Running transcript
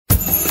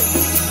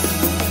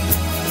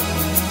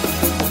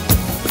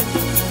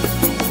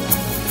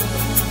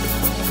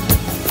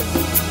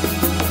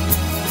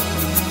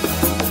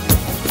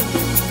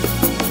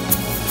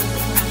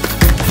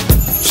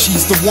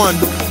the one.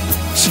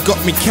 She got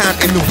me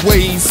counting the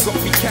ways.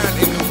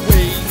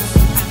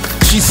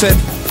 She said,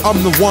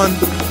 I'm the one.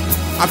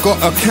 I got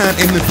her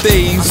counting the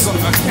days.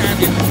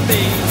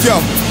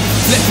 Yo,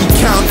 let me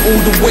count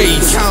all the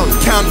ways.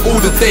 Count all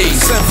the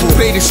days.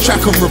 Play this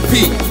track on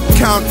repeat.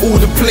 Count all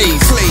the plays.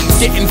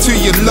 Get into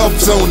your love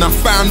zone. I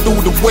found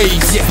all the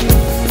ways. Yeah.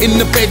 In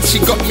the bed, she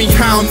got me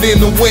hounding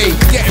away.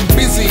 Getting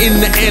busy.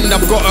 In the end,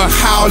 I've got her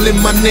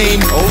howling my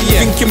name. Oh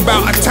yeah. Thinking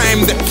about a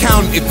time that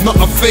counted, not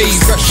a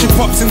phase. She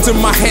pops into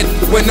my head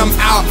when I'm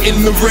out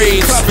in the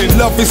raves.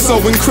 Love is so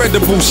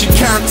incredible, she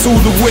counts all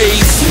the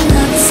ways. Your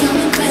love is so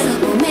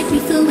incredible, make me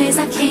feel ways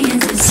I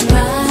can't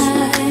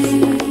describe.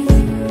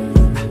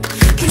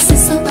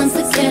 Kisses so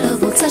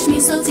unforgettable, touch me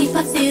so deep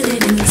I feel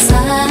it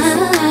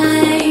inside.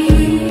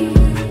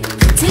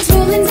 Tears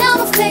rolling down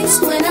my face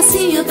when I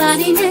see your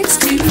body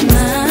next to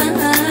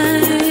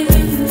mine.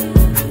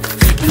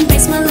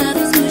 Embrace my love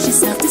and lose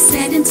yourself,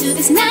 descend into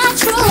this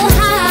natural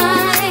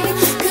high.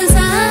 'Cause I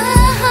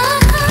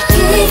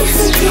can't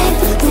forget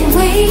the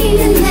way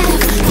you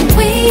laugh, the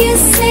way you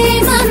say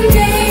my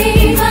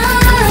name. I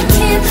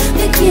can't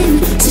begin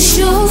to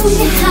show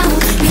you how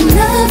your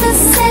love has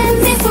set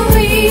me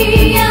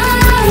free. I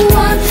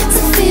want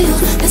to feel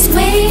this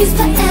way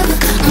forever.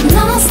 I'm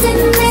lost in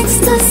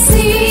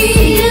ecstasy.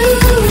 You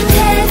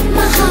had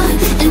my heart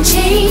and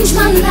changed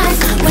my life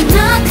when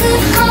I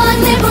could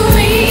hardly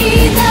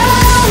breathe.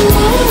 Oh,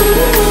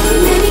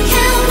 let me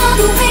count all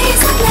the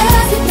ways I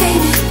love you,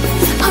 baby.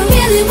 I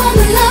really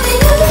wanna love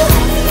you.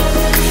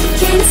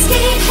 Can't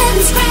escape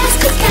heaven's grasp,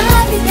 you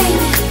got me,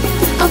 baby.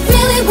 I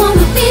really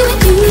wanna be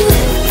with you.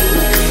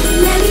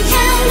 Let me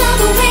count all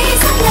the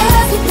ways I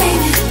love you,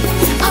 baby.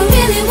 I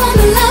really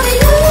wanna love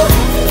you.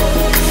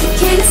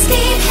 Can't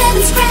escape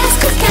heaven's grasp,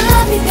 you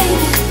got me,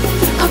 baby.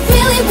 I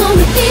really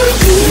wanna be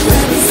with you.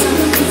 Love is so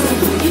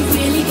beautiful, you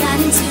really got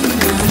into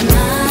my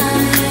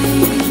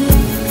mind.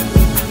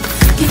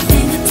 Your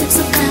fingertips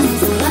are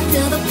powerful, I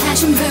feel the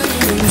passion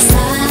burning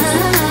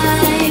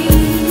inside.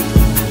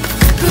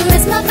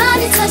 Caress my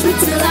body, touch me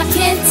till I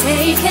can't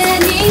take it.